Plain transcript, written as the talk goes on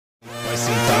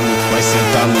vai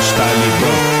sentar nos talibã,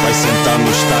 vai sentar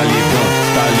nos talibã,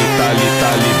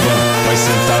 talibã, vai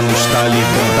sentar nos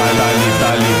talibã,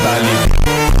 talibã,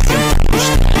 senta nos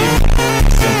talibã,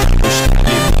 senta nos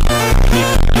talibã,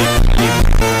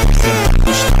 senta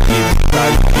nos talibã,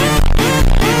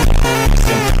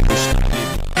 senta nos talibã.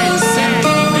 Eu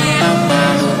sempre me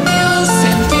amarro, eu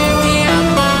sempre me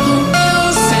amarro,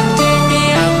 eu sempre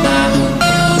me amarro,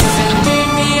 eu sempre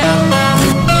me amarro,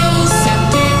 eu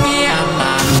sempre me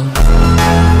amarro.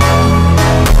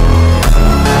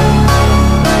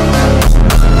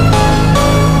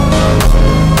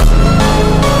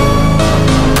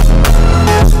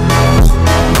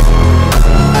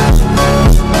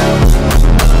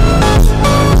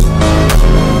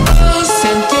 Eu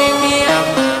sempre me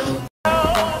amarro.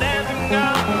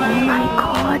 Oh my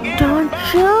God, don't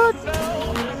shoot!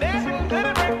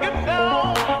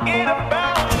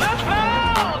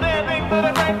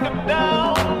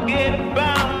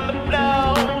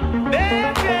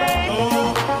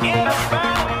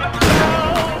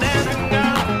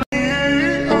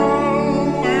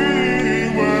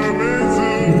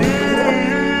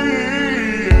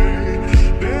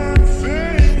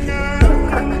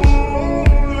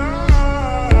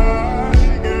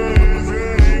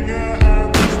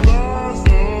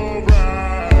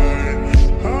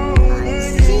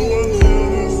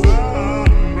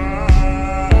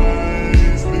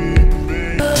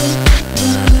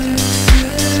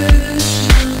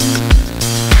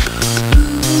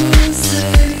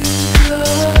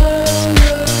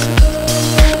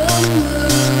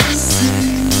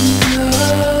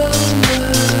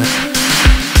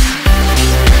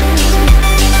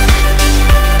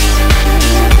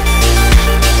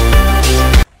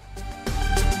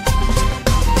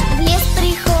 В лес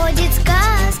приходит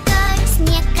сказка,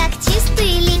 снег как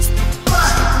чистый лист,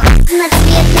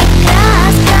 разноцветных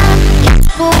красках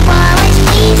искупалась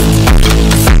кисть.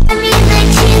 Сами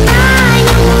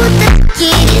начинают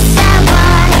таки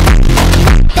рисовать.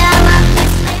 Дала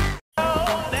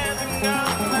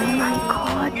Oh my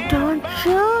God, don't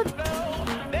shoot!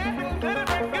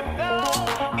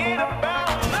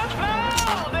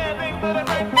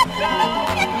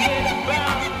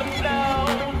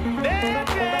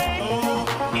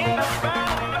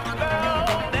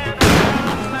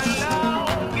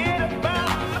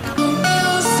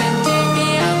 Eu sempre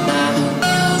me amarro,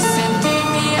 eu sempre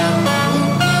me amarro,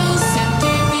 eu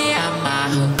sempre me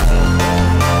amarro.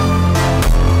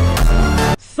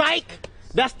 Psych!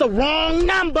 That's the wrong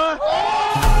number!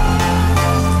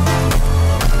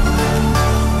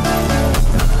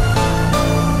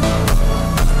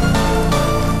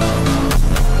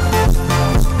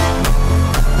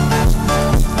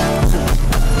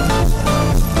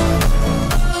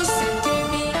 Eu sempre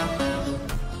me amarro.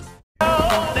 Oh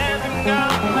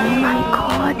my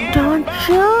God, don't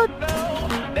shoot!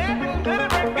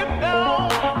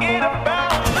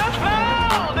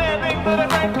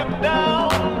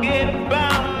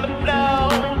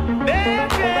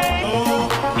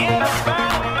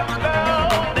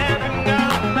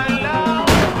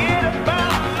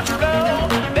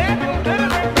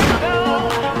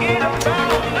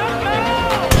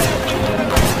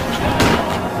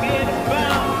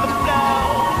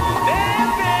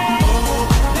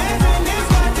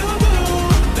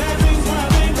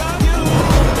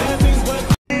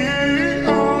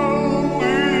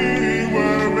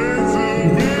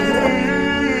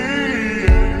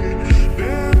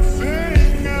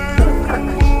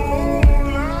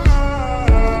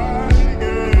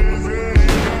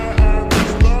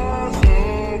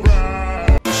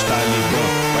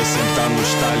 Vai sentar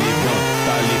nos talibã,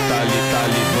 talibã,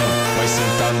 vai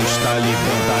sentar nos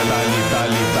talibã,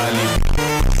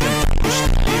 senta nos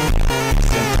talibã,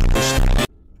 senta nos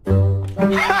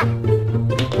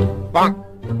talibã.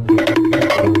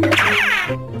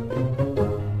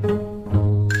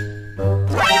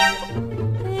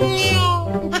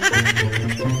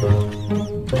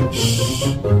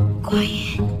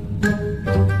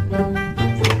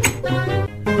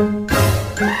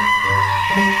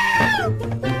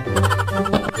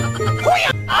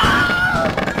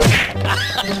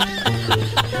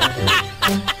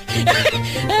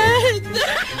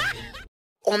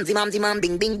 Om zimam zimam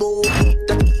bing bing boo,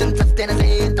 tin sastena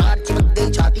se tar chimak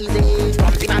gई छाती से.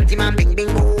 Om zimam zimam bing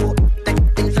bing boo,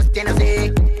 tin sastena se,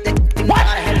 tin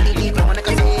tar healthy की रौनक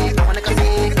से, रौनक से,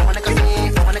 रौनक से,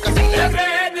 रौनक से.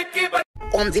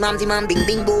 Om zimam zimam bing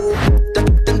bing boo,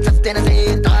 tin sastena se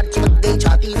tar chimak गई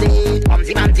छाती से. Om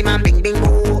zimam zimam bing bing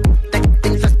boo,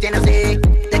 tin sastena se,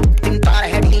 tin tar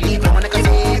healthy की रौनक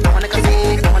से, रौनक से,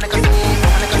 रौनक से,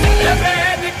 रौनक से.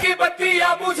 की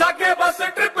बत्तियां बुझा के बस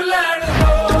trip land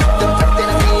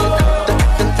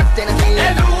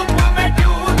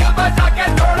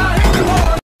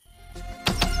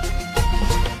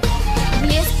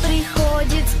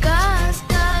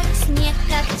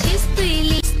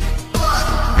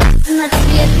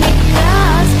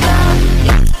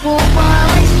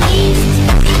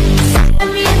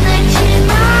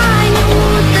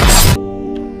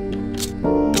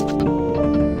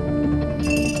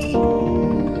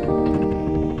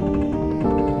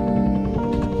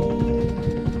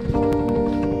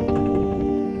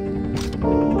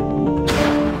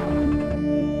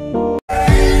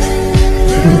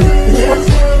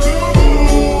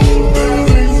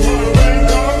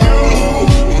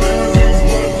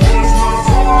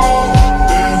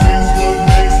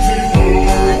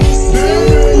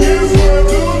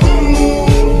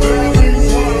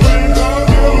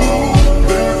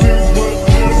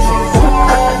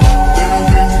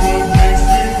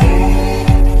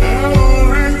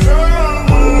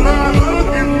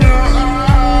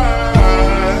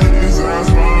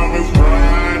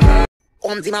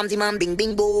zimam bing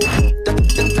bing boo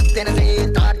tin सस्ते न से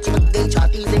तार चिपक गई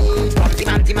छाती से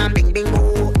zimam bing bing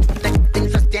boo tin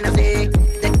सस्ते न से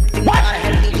tin तार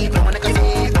हेल्दी की रौनक से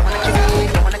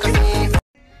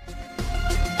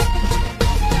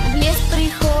В лес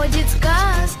приходит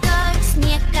сказка,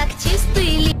 снег как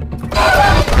чистый лист.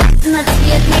 На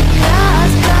цветных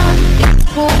красках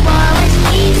искупалась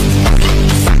кисть.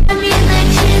 Сами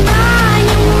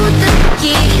начинают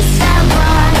руки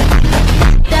рисовать.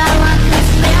 Талант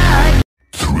спрятать.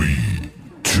 3,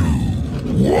 2,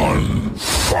 1,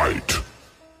 fight!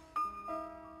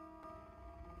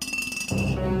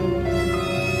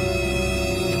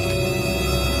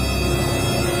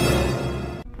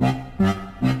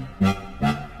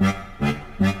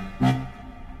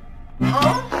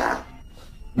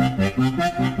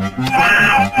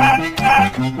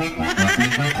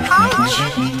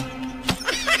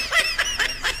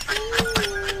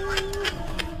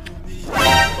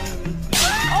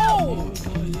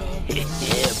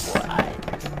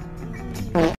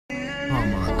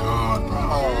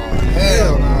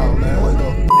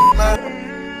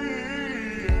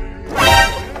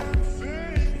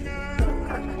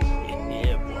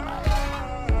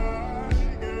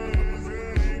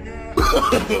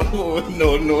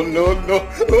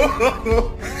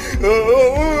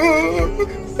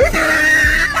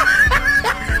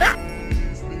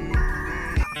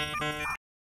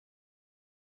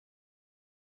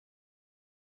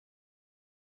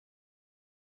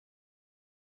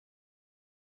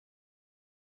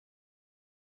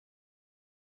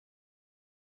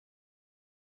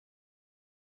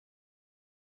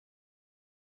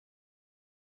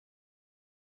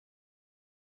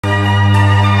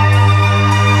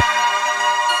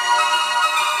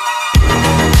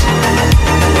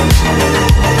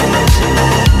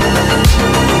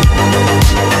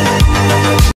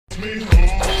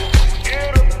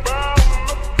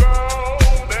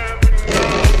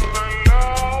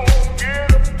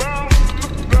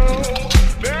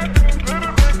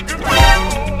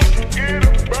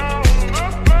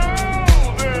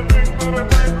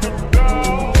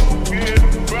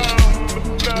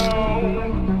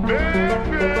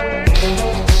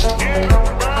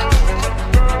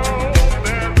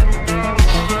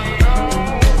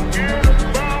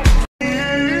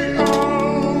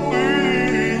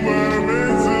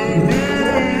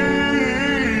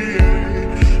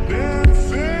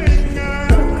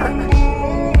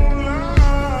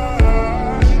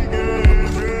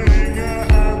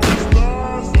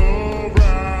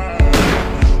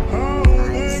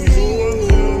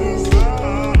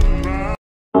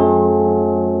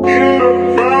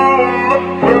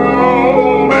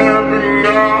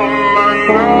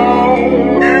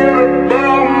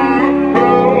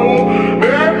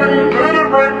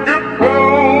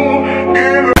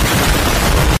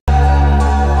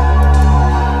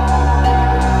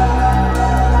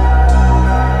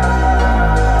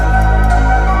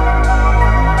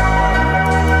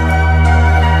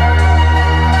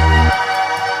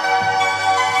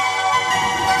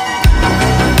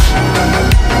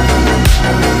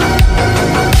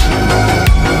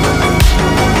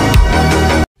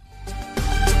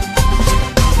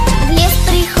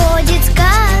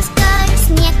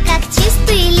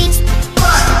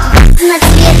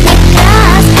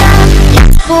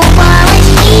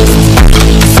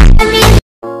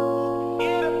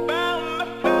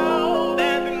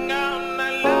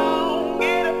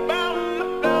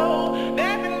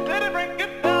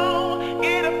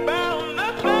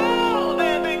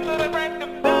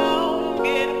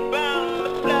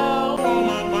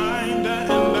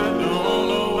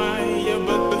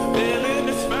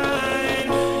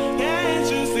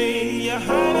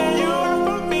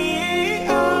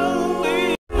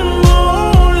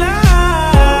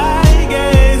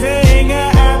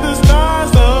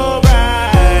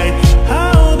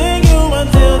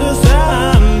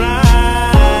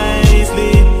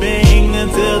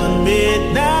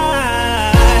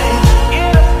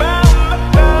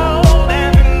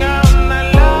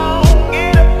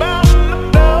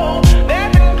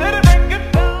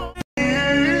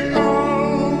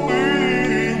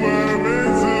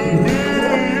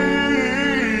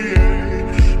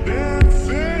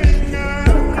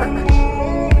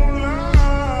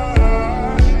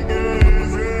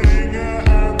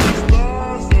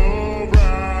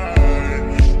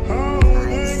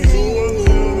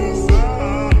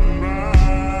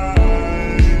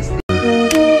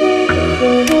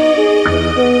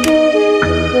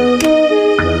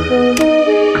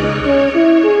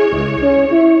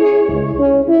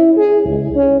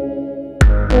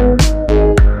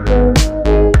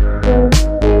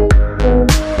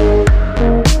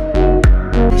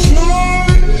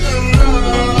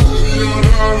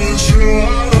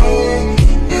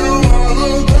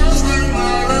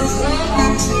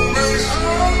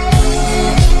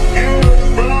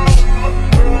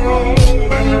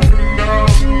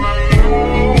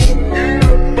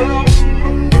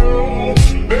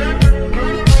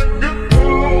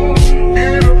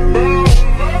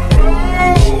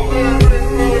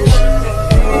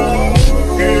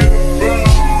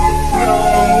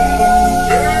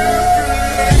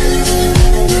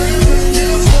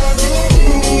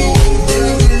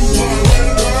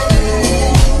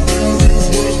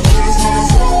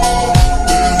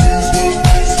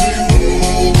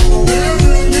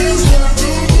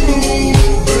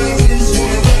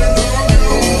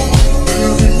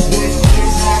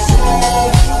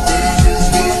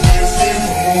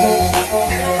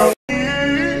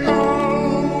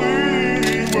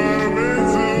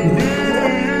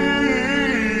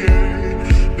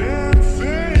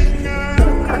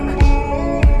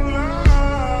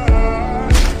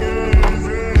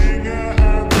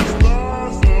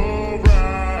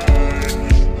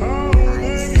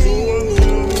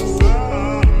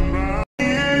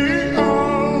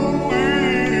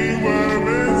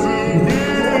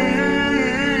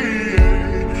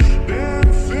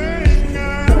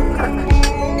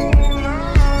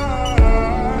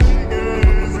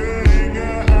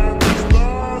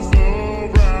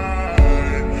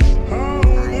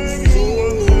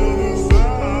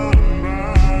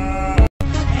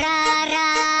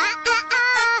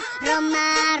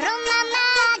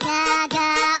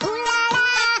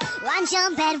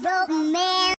 jump at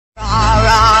romance.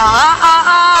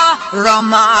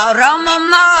 Roma, Roma,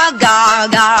 ma, ga,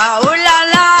 ga, ooh la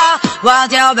la,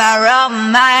 what's your bad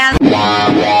romance? What's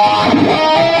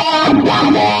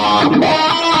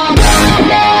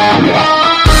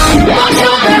your bad romance? What's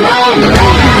your bad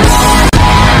romance?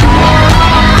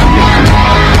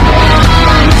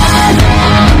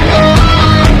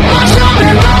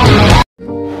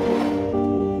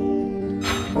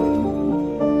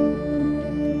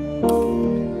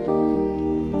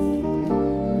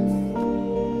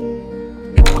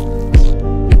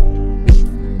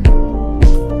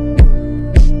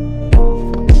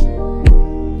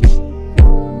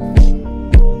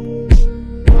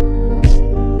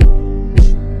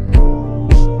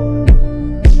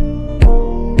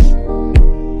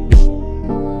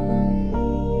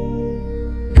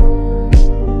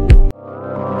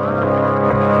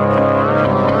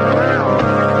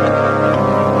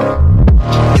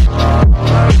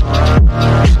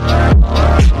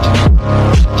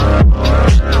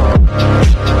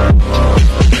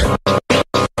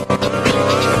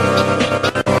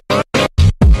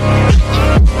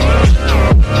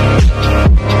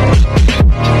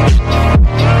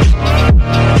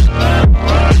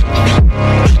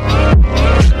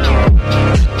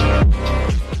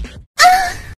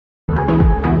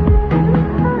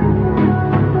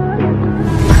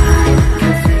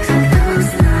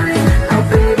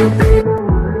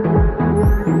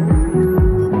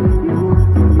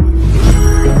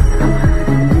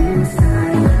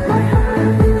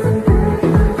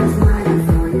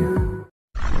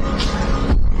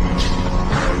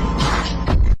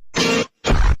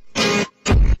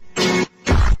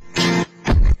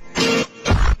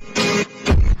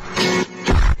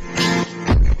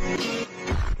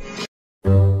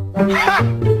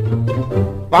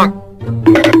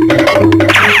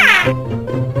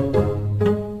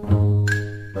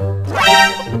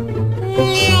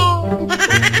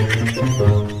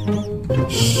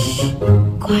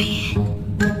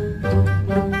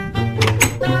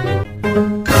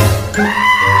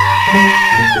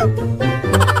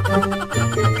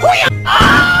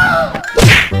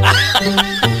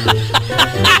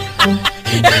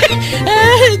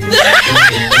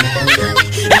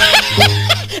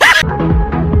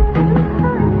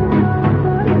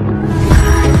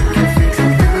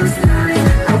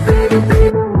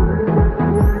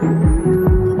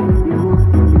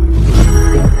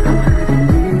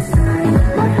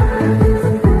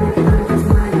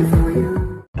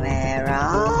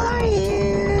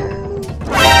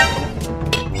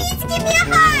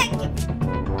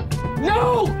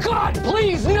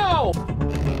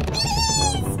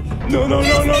 No, no,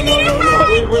 no, no, no, no,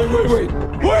 no. Wait.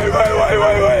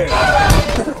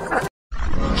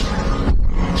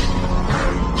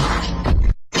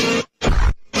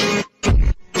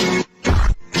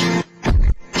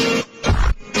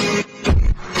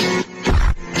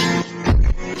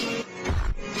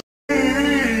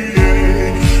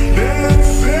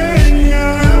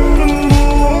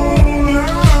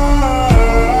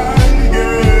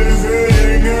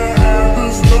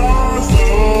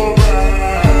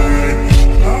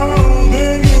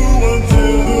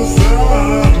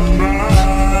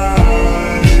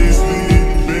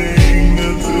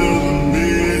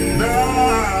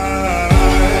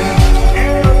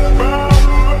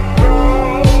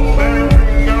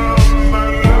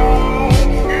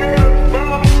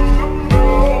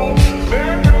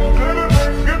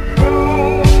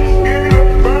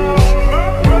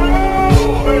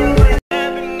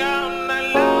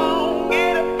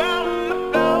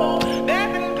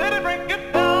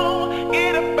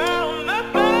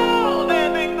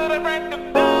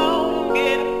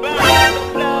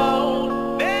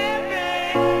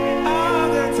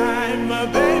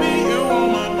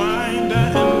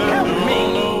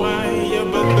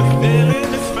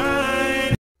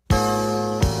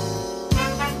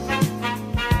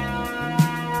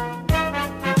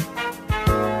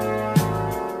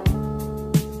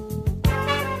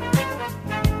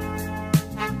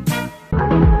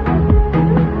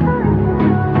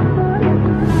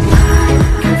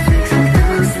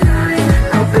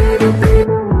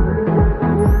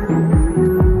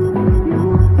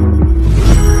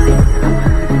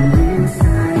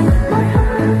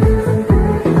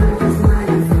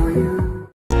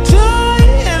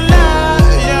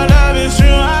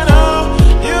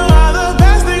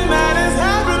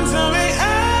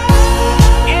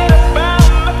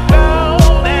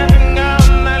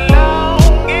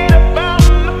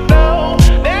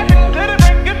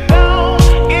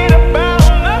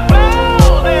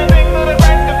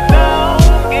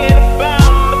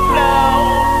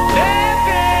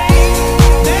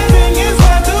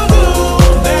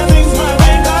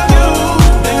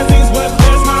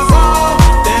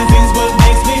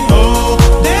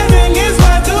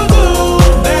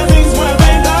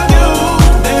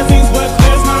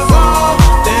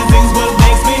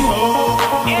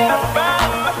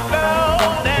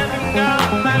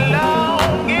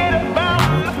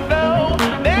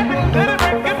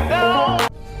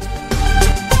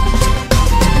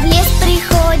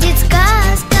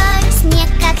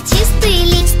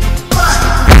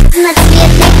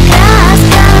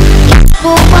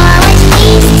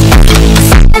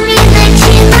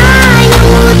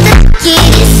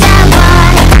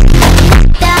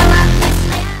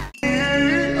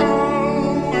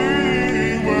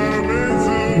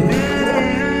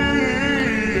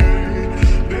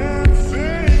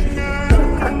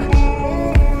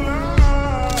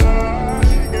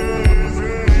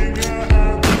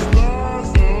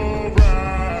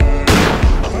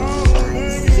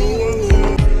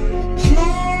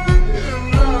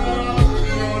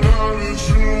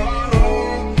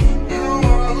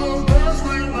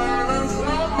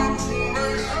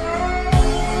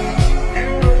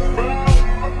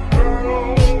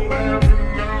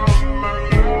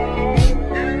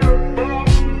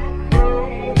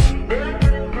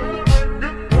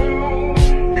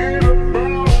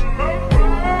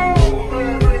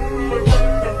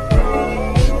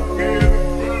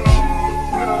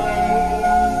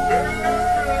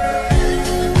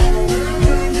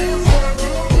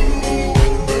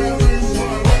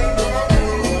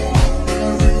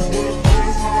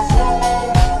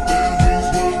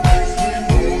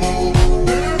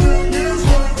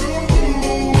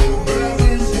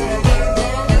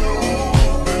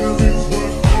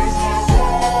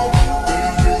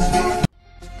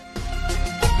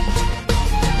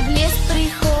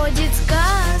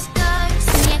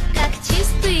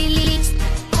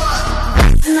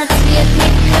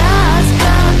 разноцветных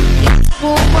красках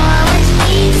искупалась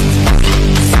вместе.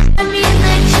 Сами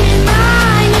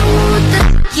начинают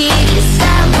такие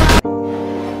рисовать.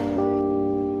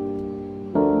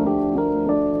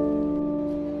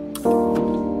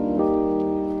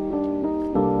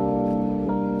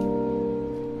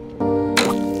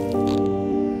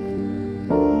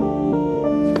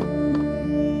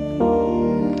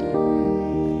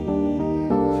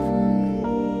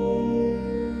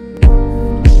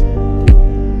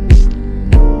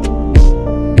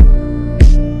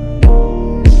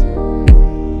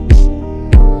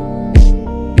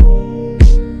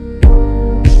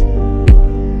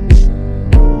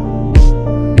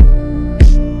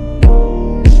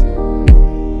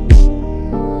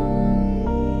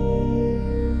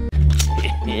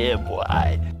 Yeah,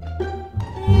 boy.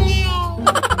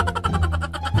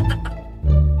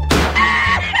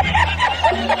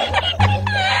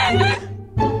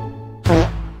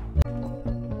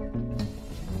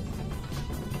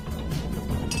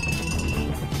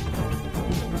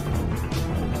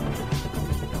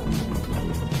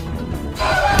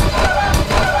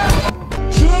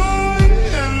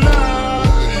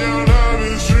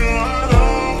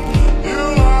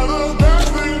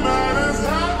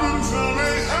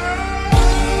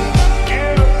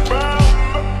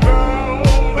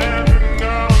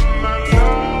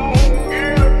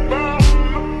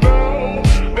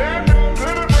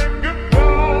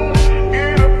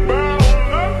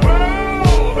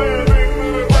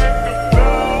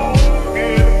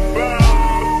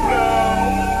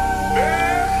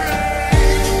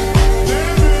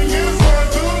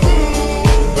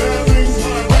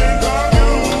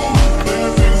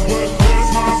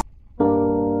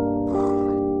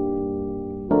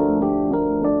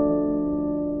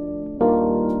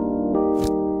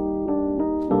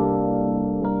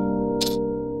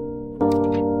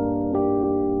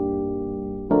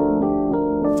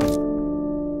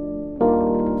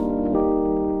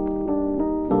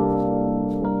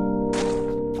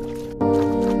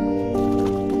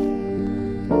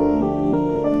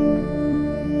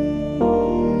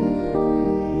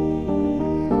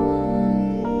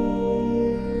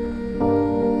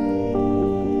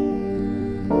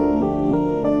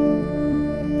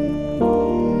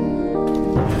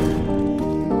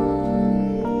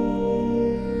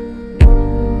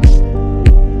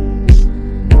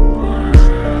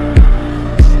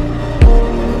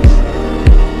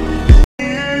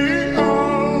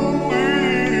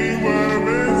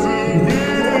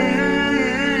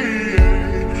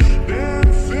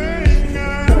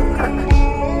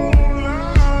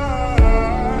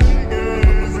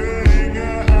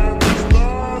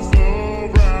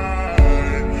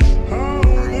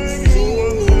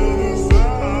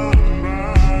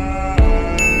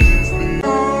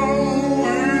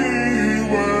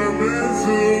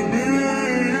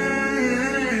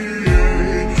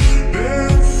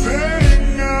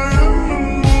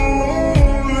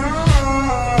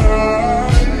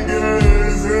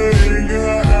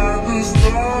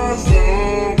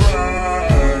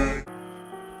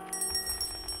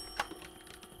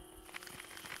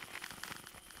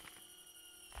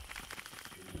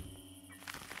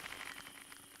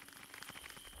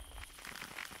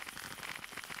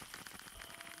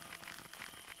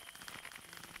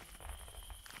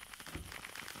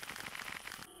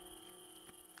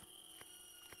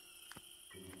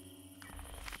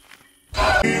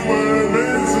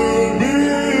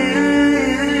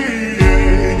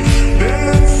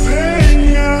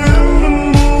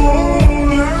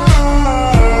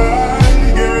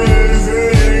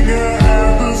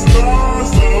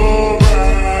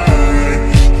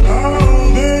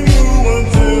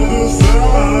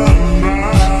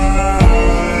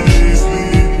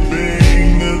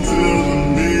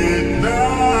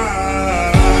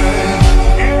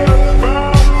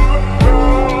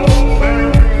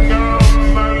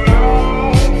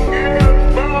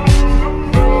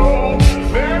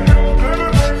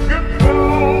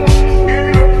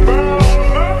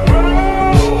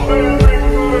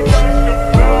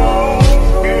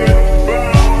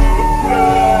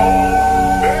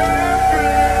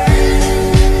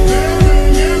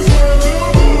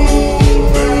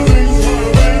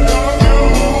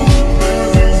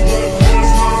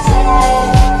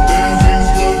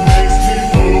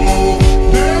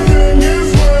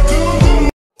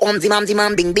 Om zimam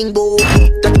zimam bing bing boo.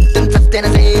 Tin sastena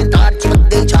se tar chimak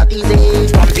gई छाती से.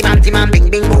 Om zimam zimam bing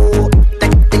bing boo.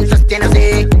 Tin sastena se.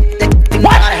 Tin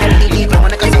tar healthy की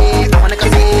कौन कसे कौन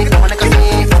कसे कौन कसे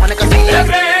कौन कसे.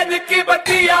 Band की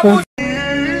बत्तियां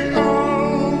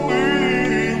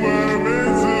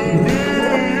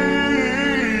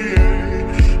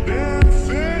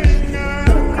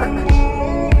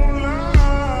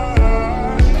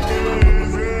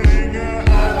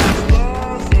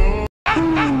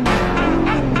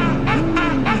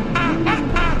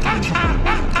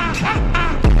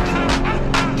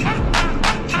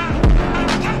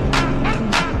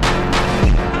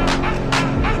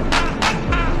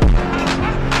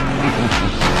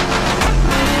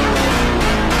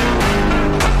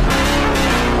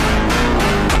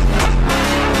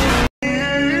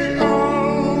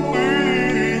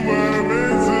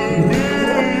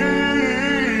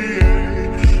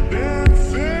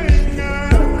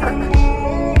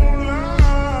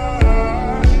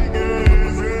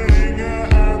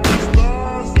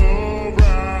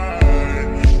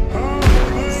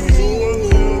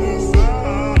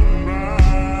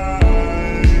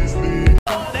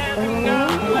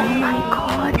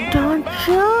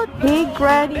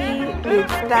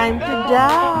time to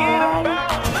die.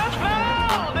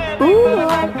 Ooh,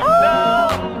 Lord. Oh.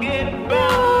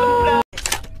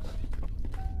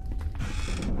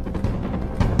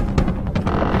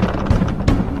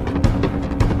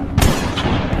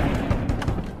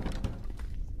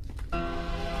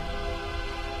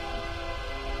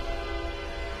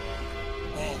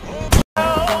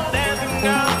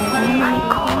 Oh my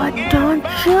God, don't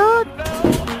shoot!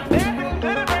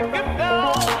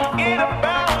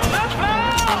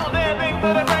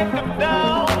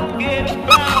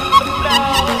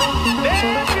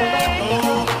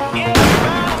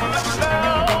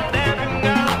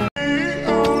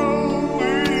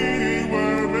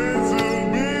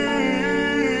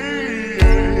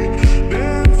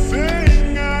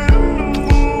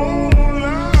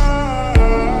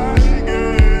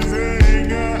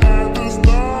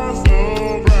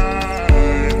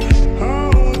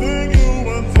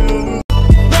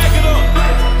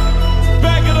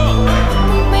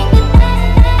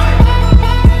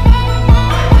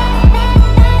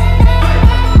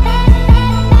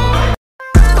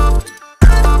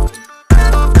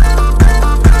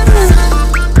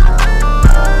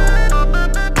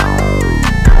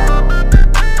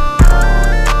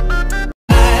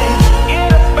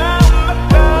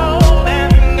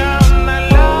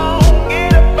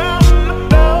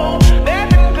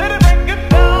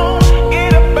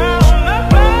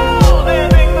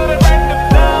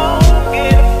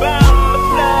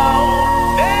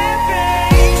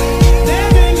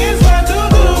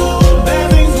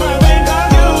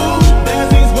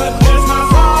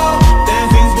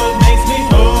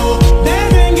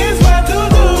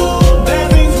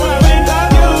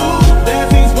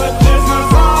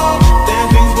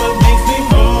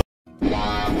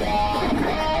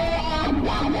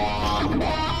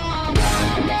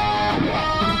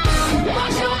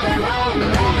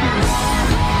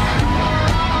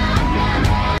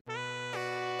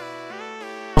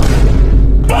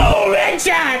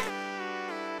 Jack!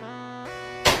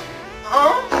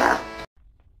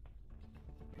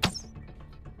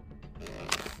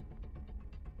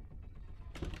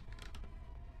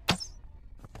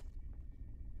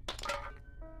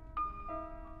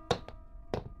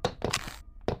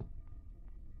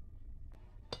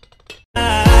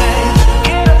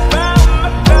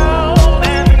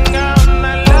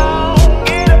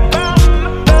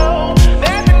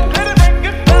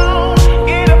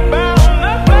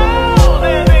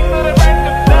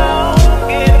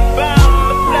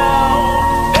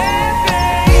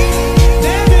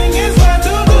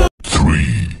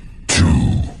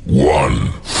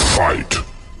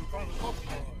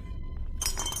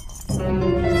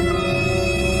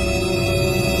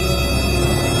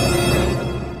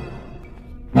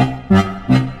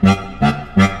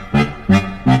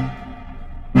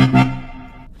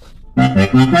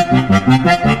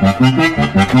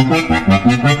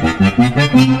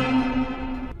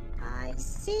 I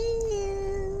see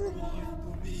you.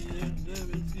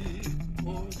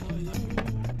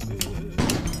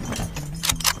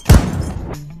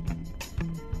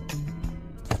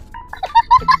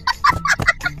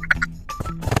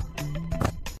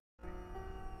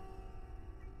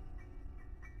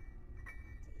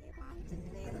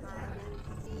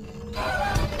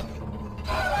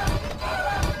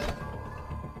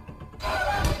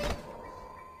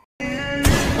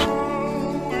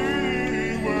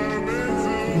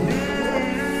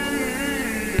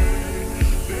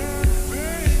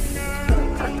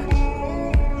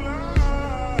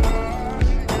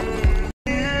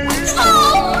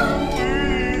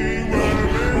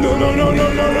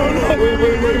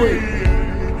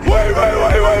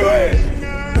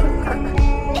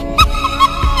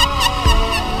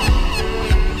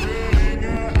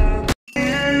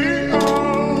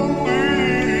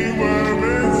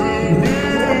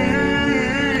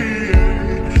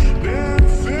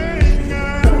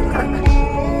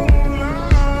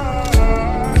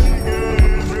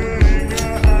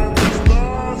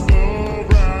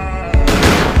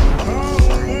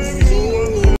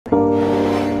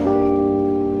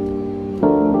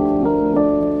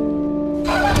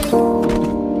 Wait.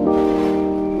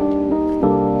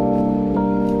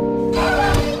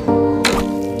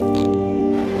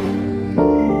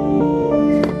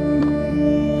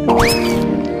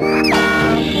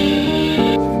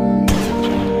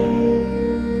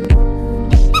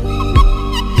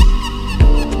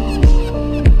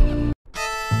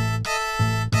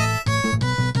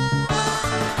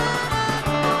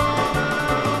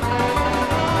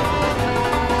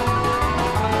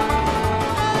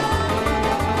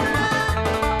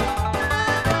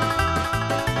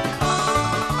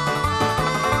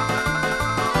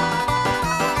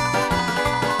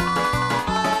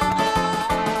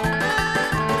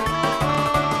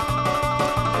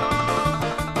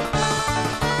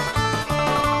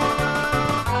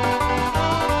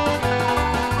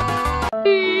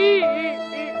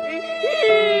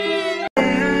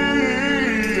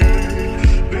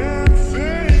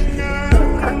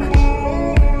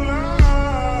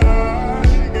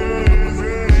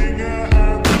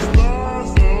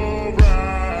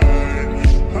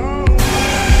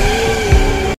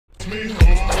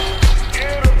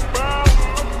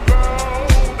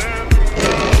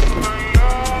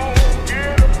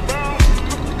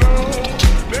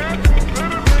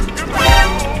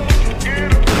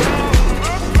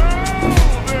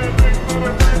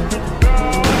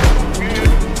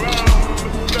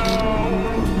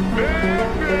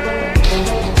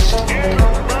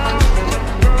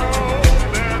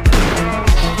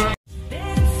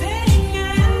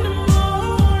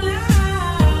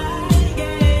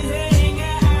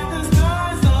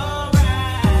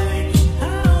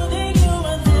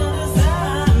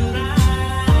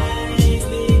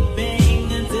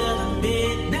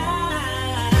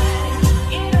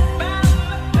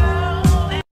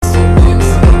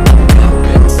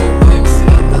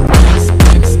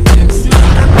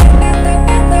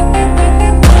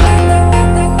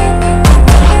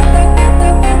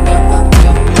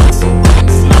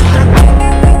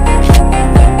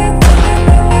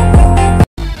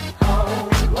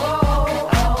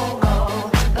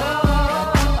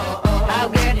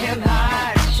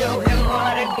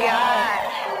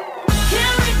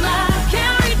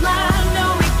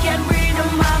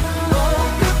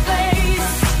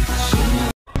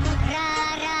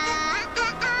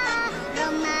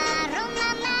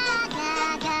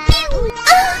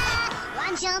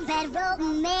 jump and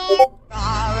romance.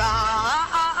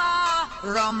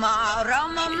 Roma,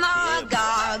 Roma, ma,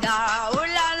 ga, ga, ooh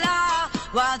la la,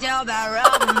 what's your bad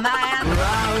romance?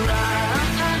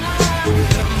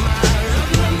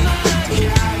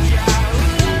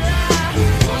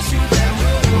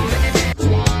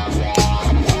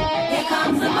 Here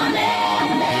comes the money.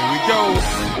 Here we go.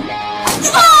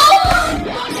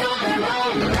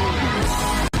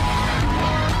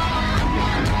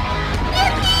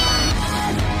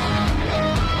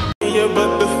 Yeah,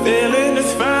 but the feeling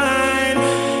is fine.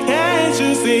 Can't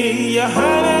you see? You're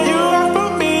honey, you are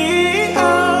for me.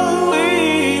 Oh,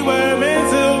 we were meant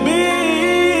to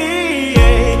be.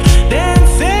 Yeah.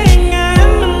 Dancing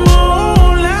in the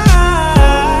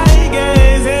moonlight,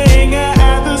 gazing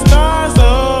at the stars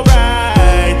so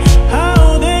bright,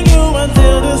 holding you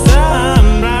until the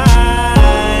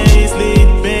sunrise,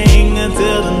 sleeping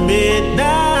until the midnight.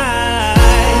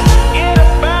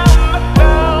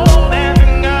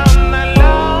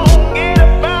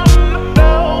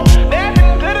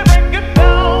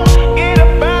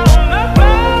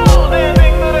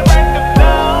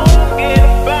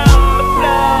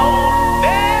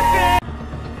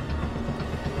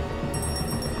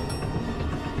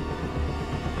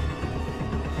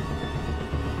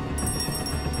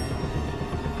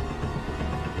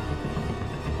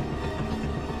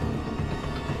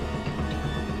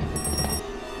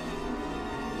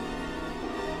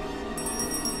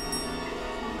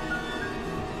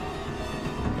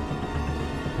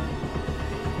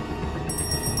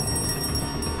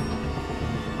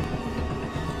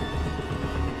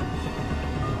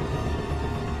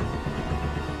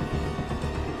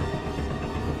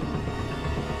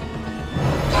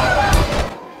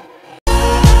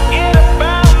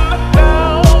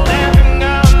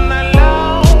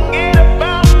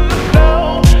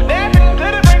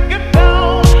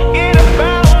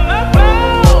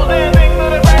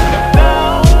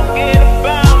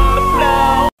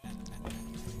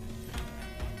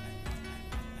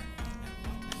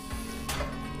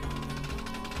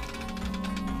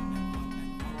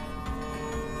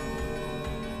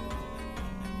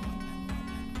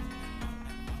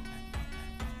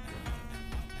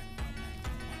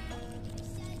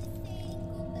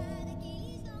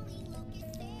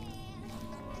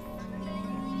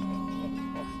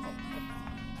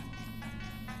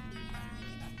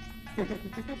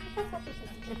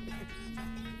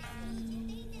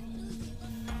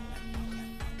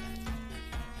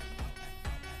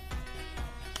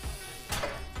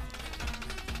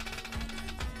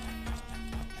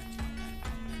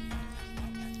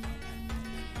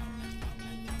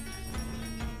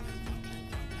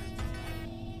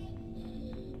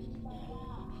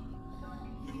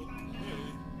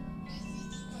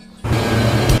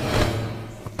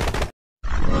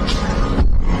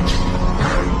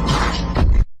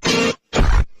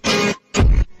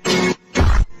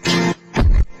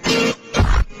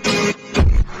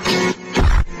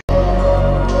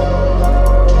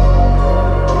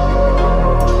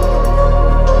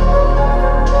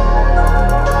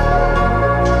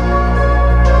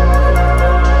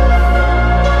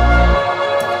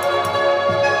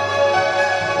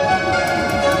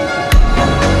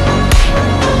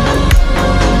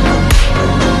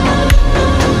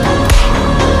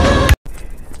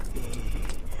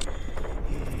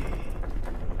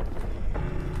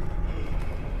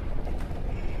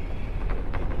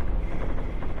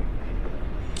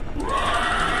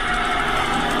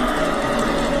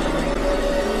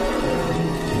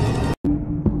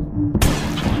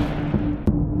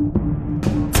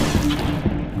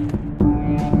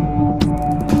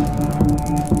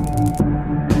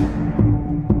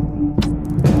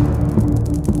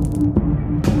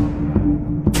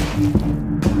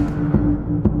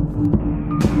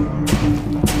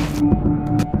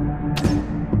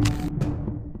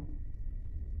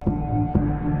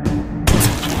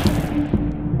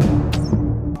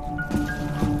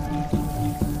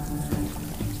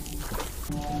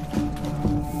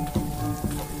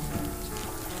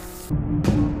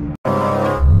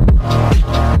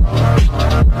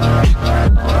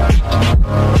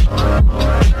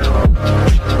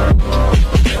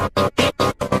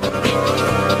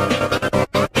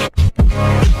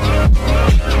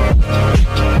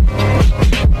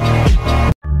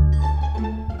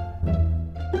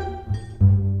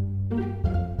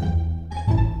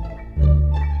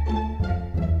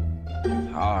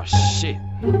 Oh shit.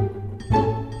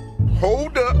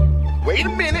 Hold up. Wait a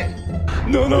minute.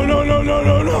 No. Wait.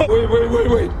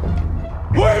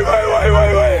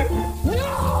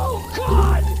 No,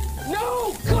 God!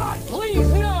 No, God, please,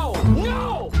 no!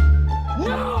 No!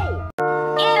 No!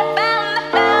 Get up on the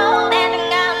floor,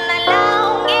 dancing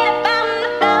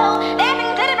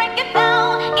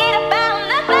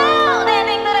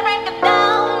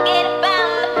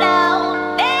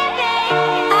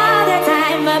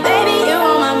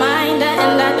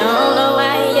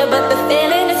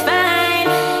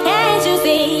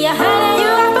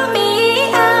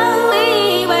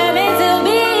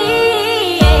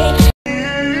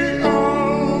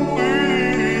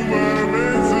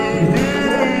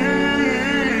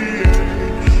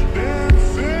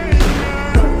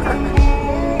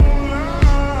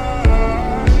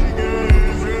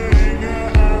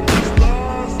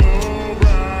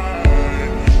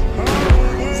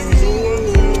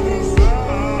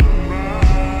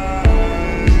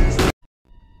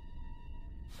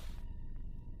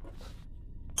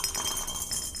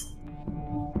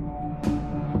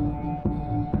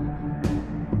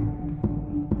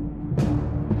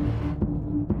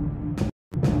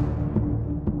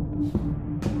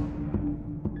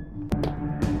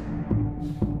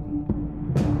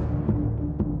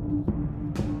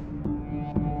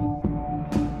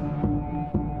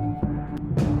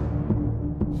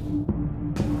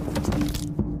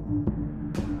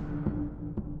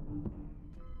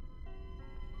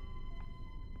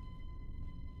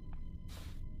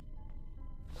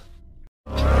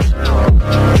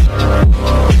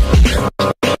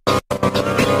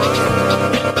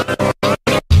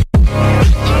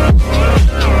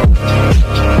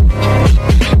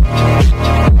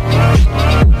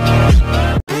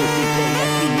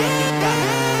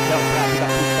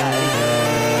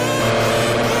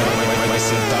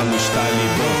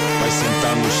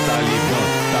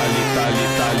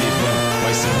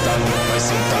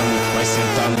vai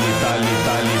sentando e dali,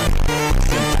 dali.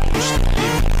 Senta no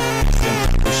style,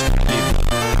 senta no style,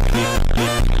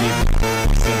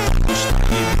 senta no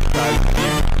style, dali.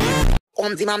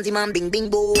 Om zimam bing bing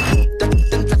boo.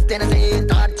 Tin sastena se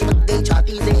tar chimak gayi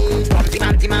chhati se. Om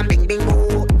zimam bing bing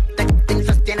boo. Tin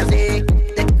sastena se.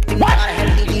 Tin dar hai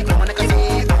dili kaun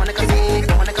kase, kaun kase,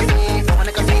 kaun kase, kaun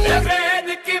kase.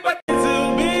 To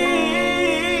be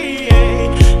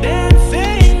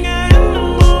dancing in the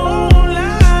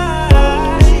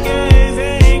moonlight,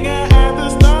 gazing at the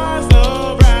stars so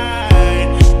bright,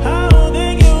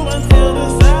 holding you until the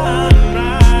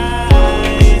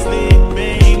sunrise,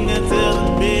 sleeping until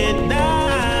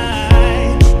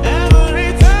midnight.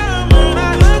 Every time when I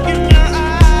look in your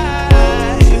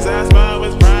eyes, I smile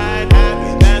with pride,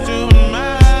 happy that you're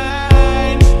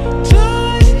mine.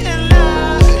 Joy and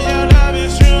love, your love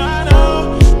is true, I know.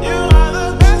 You are the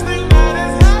best thing that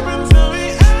has happened to me.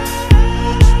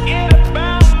 Get up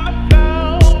on the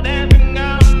floor, dancing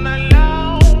all night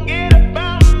long. Get up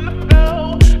on the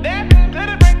floor, dancing to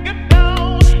the break of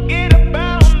dawn. Get up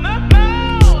on the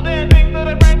floor, dancing to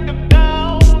the break of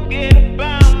dawn. Get up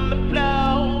on the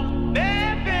floor,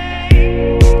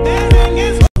 dancing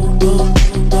is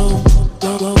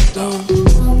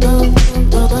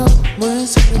мы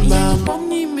Я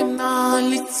помню имена,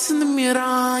 лица,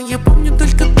 номера. Я помню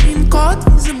только пин-код,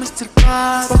 виза,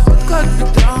 мастер-класс. Походка от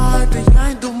бедра, это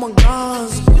я иду в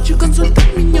магаз. Куча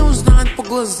консультант меня узнает по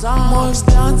глазам. Мой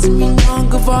взгляд за меня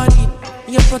говорит: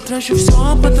 я потрачу все,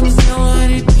 а потом сделаю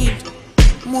репит.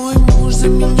 Мой муж за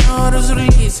меня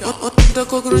разрулит. Он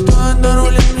такой крутой, на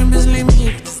руле мне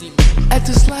безлимит.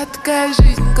 Это сладкая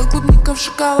жизнь, как клубника в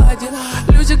шоколаде.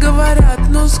 Люди говорят: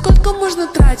 ну сколько можно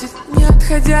тратить? Не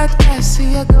отходя от кассы,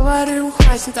 я говорю: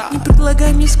 хватит. Не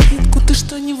предлагай мне скидку, ты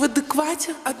что, не в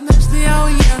адеквате? Однажды я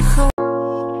уехала.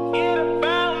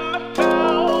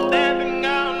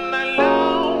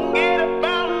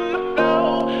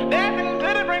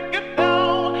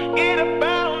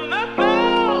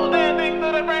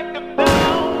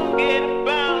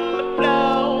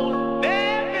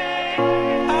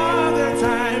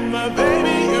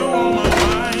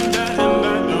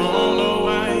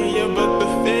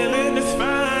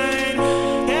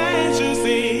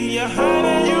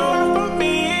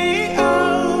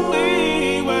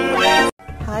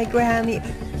 Hi, Granny.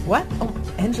 What? Oh,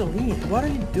 Angeline, what are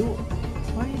you doing?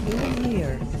 What are you doing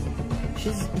here?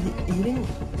 She's eating.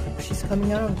 She's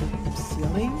coming out of the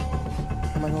ceiling.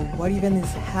 Oh my god, what even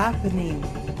is happening?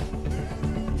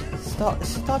 Stop!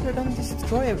 Stop! You're gonna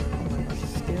destroy it. Oh my gosh,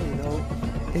 she's scary though.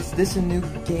 Is this a new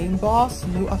game boss?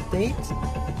 New update?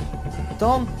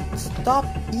 Don't stop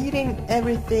eating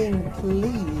everything,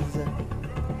 please.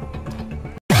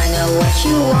 I know what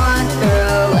you want,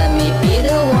 girl. Let me be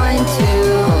the one to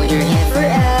hold your hand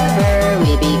forever.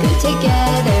 We be good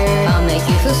together. I'll make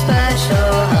you feel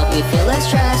special, help you feel less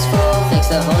stressful. Fix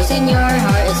the holes in your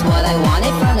heart, it's what I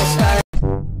wanted from the start.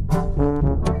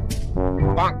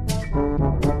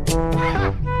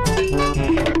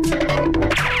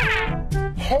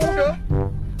 Hold up.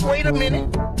 Wait a minute.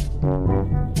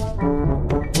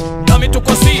 Dame tu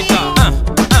cosita,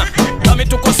 dame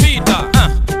tu cosita,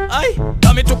 ay,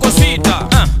 dame tu cosita,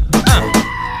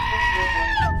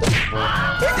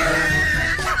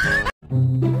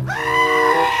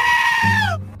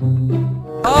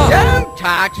 Don't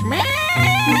touch me!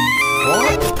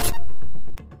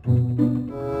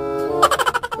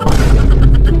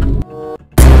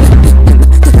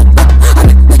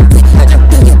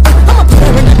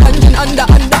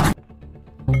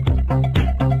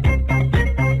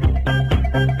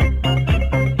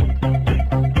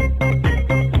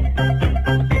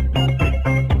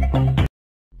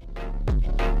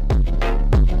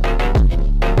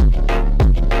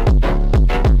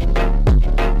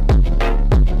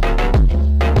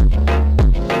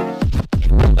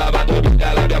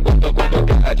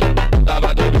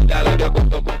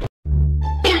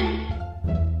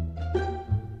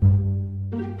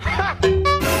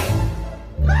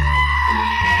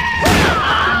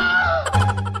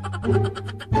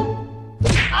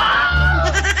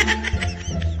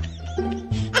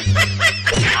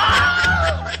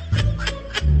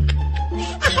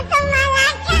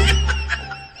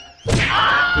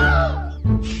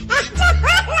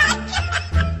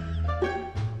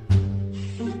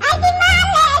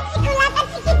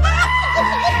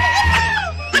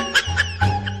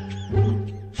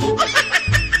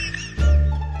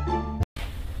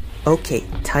 Okay,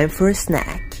 time for a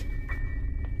snack.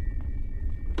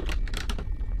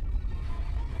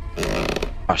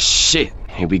 Oh shit,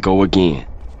 here we go again.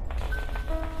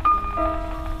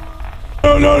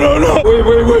 No, no, no, no! Wait,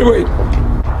 wait, wait, wait!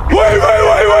 Wait, wait,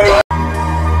 wait, wait!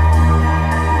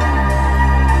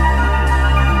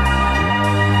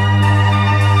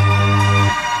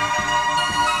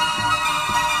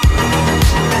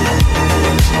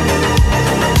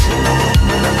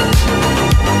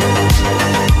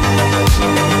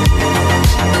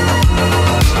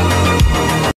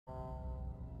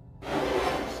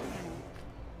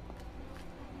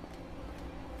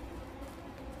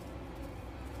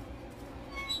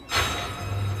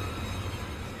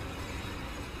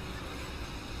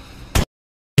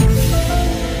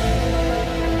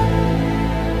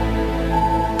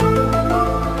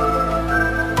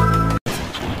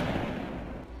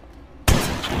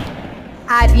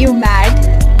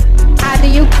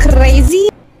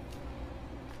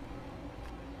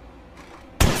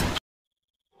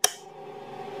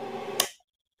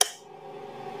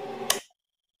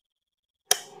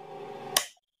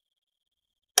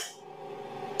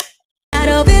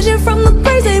 a vision from the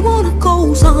birds, they wanna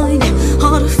co-sign.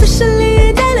 Artificially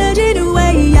intelligent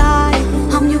AI.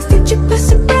 I'm your future,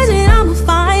 past and present, I'm a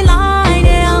fine line.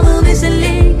 Yeah, I'm a vessel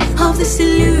of this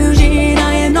illusion.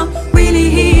 I am not really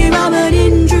here, I'm an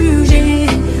intrusion.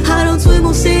 I don't swim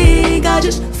or sink, I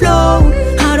just float.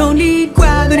 I don't need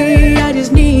gravity, I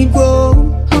just need growth.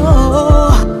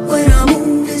 When I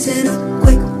move, it's in a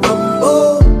quick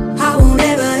rumble. I won't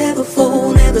ever, ever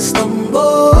fall, never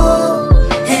stumble.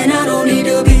 And I don't need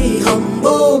to be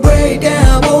humble. Break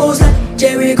down walls like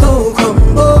Jericho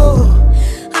crumble.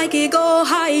 I could go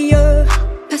higher,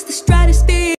 past the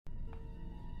stratosphere.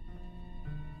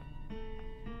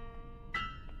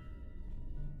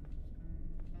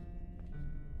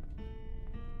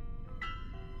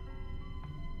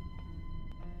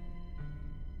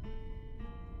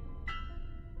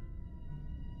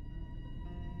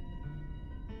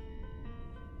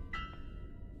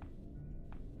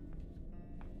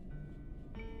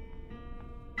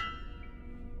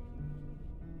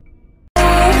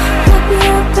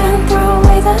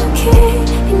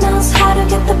 He knows how to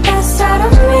get the best out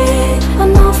of me. But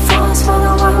no force for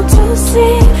the world to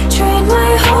see. Train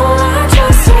my whole life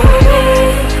just to be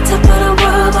top of the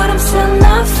world, but I'm still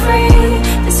not free.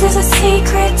 This is a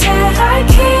secret that I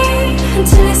keep.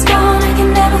 Until it's gone, I can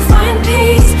never find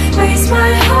peace. Raise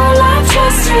my whole life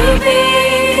just to be.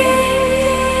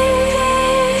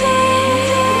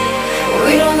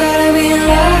 We don't gotta be in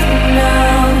love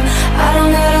now. I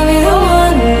don't gotta be the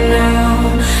one now.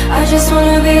 I just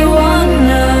wanna be one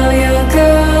of your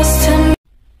girls tonight.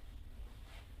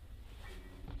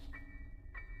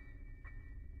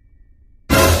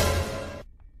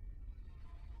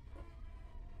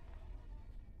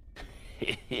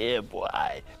 Yeah, boy.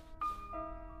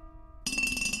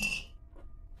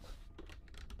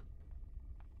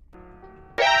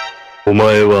 お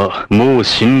前はもう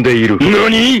死んでいる。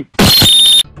何？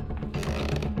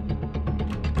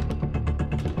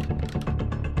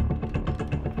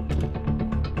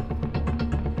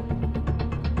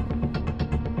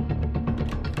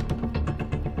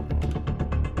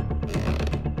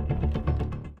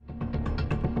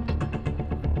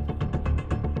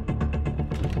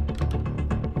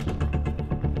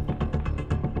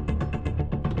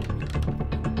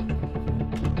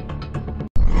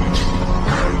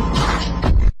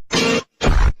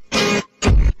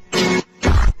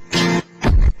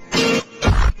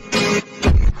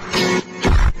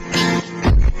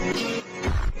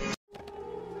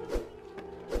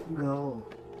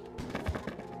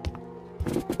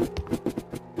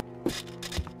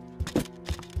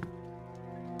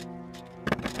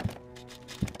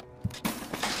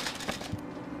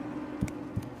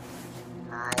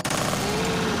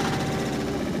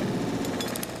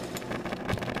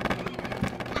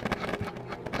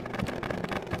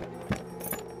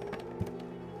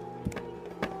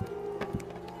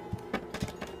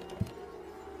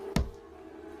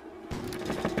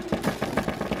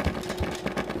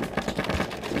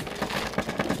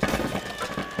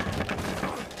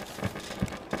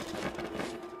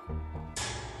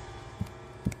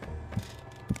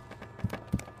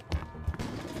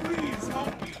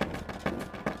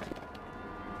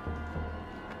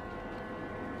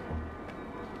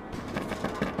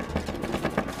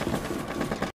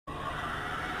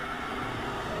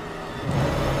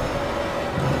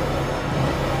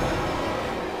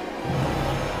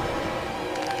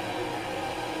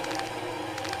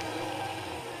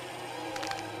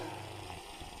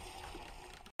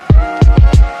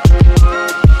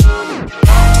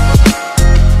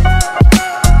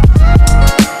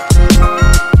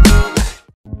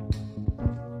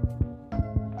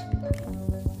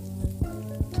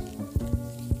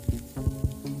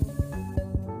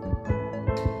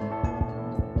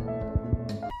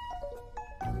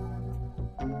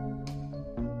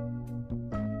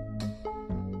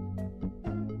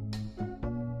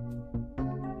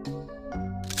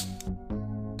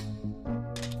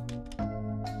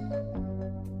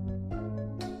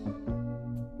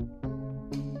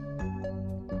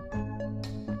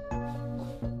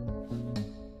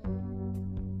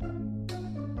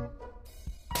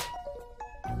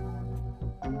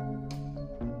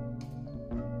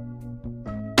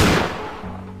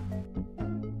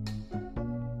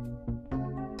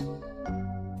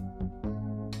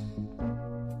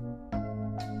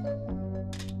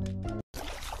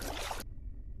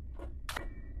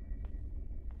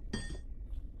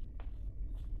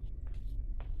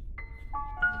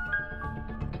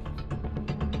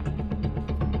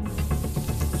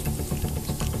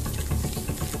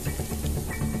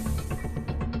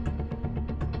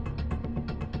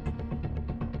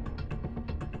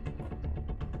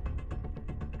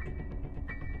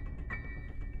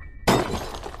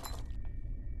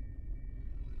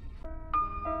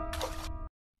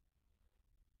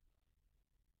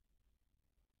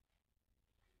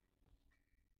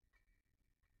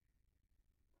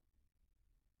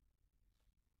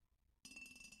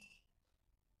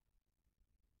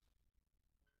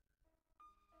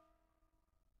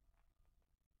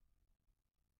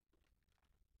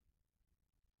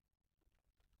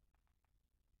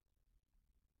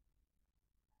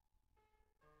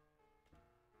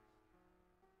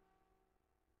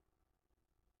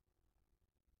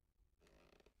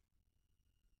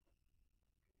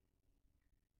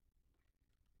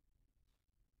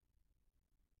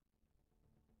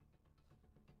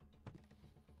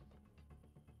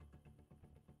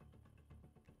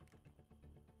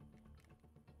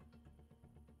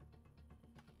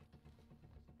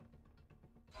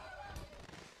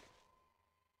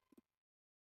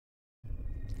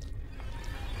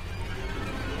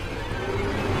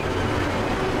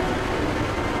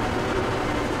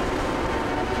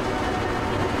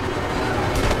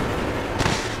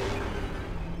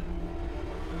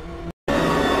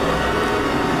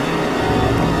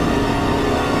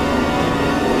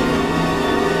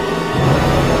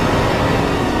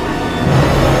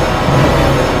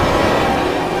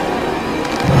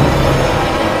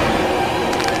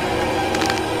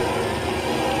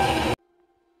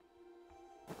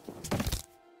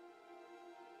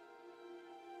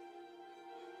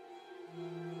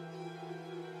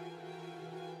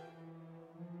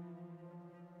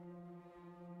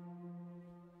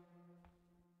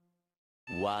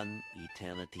 One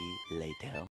eternity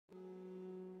later.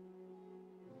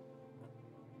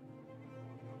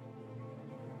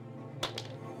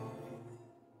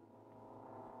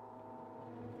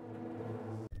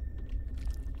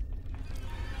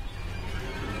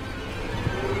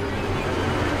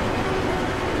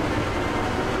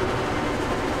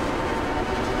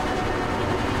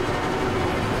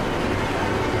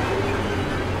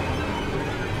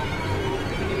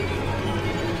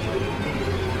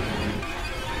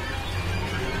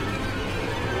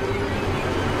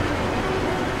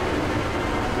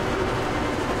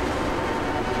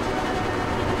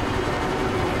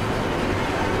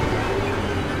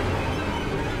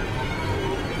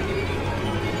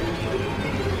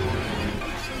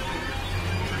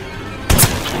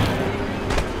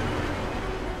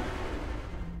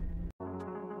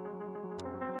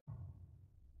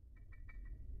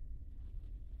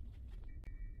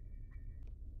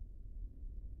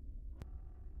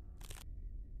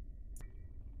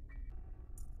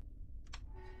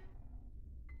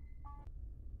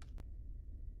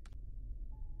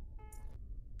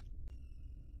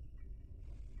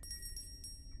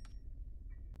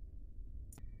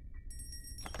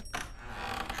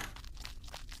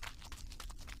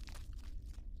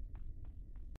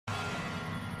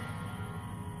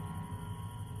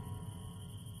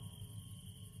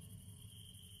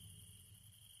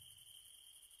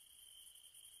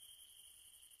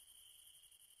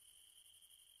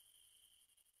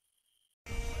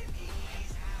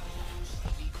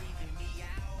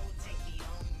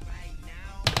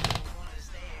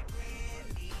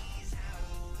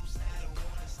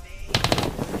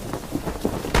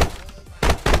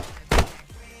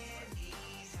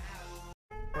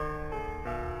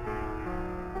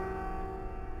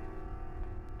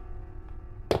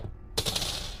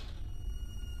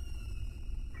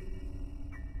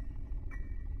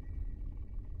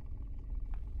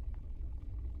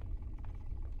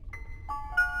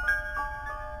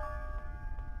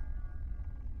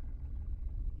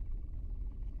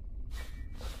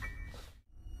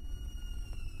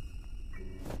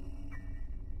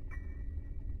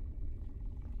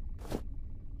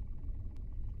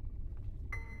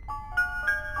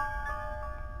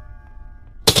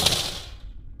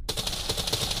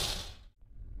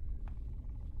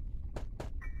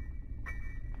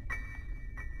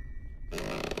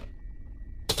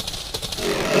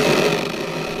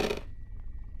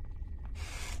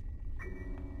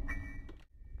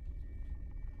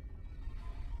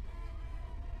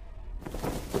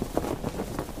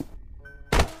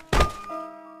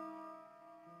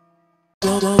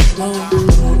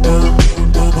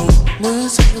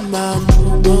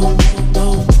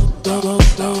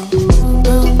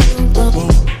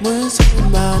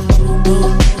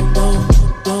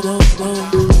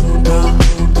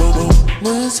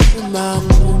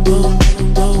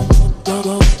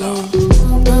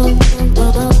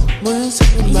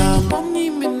 Помни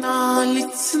имена,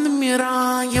 лица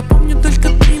номера. Я помню только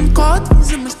пин-код,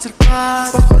 виза,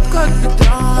 мастер-класс. Походка от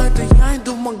бедра, это я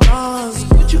иду в магаз.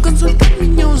 Лучший консультант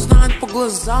меня узнает по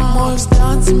глазам. Мой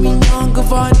взгляд за меня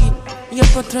говорит: я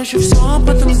потрачу все, а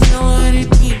потом сделаю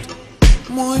репит.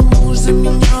 Мой муж за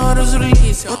меня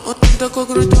разрулится. Он такой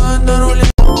крутой на руле.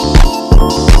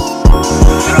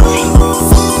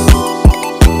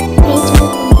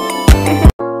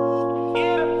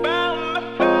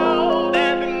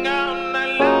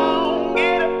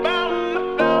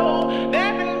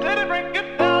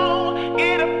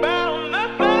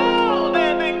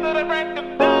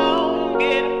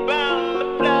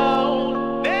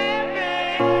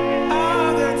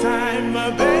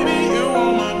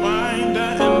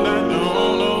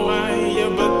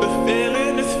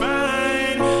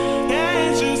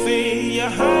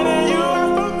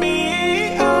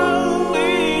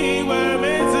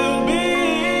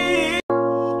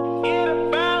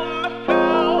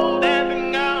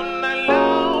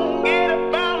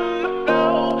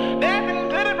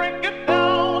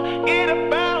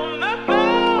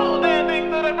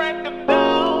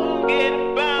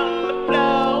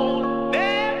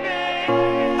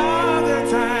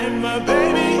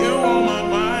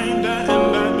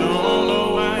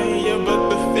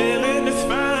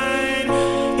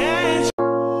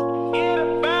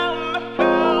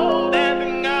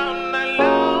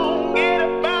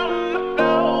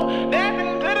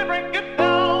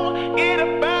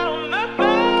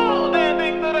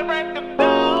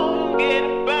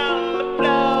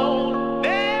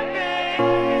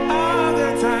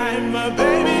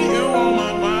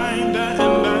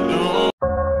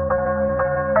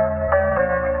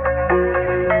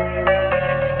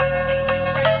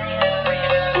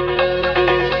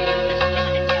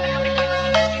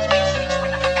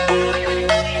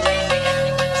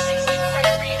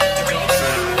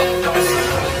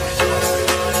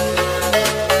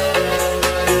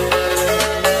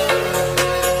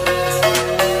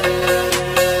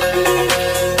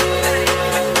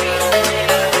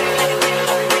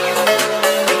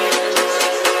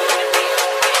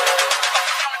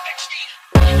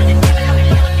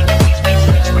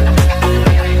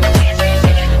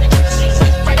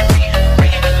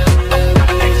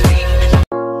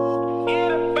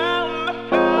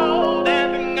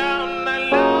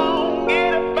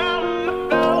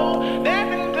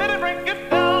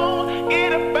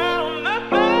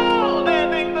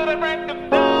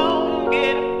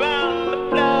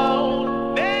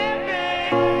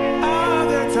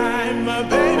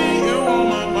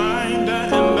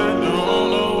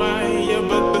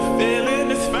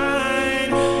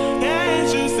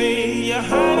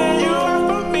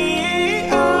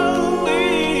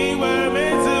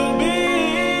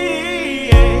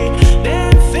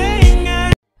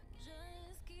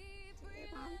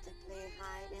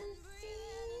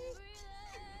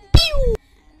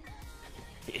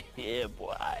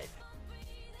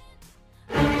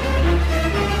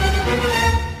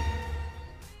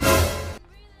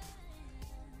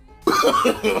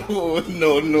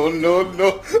 No, no, no,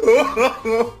 no.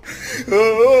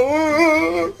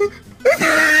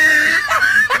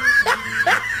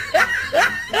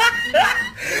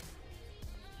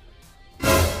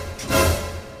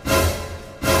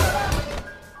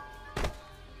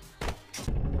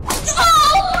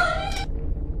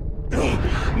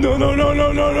 No, no, no,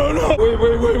 no, no, no, no.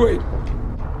 Wait. Wait.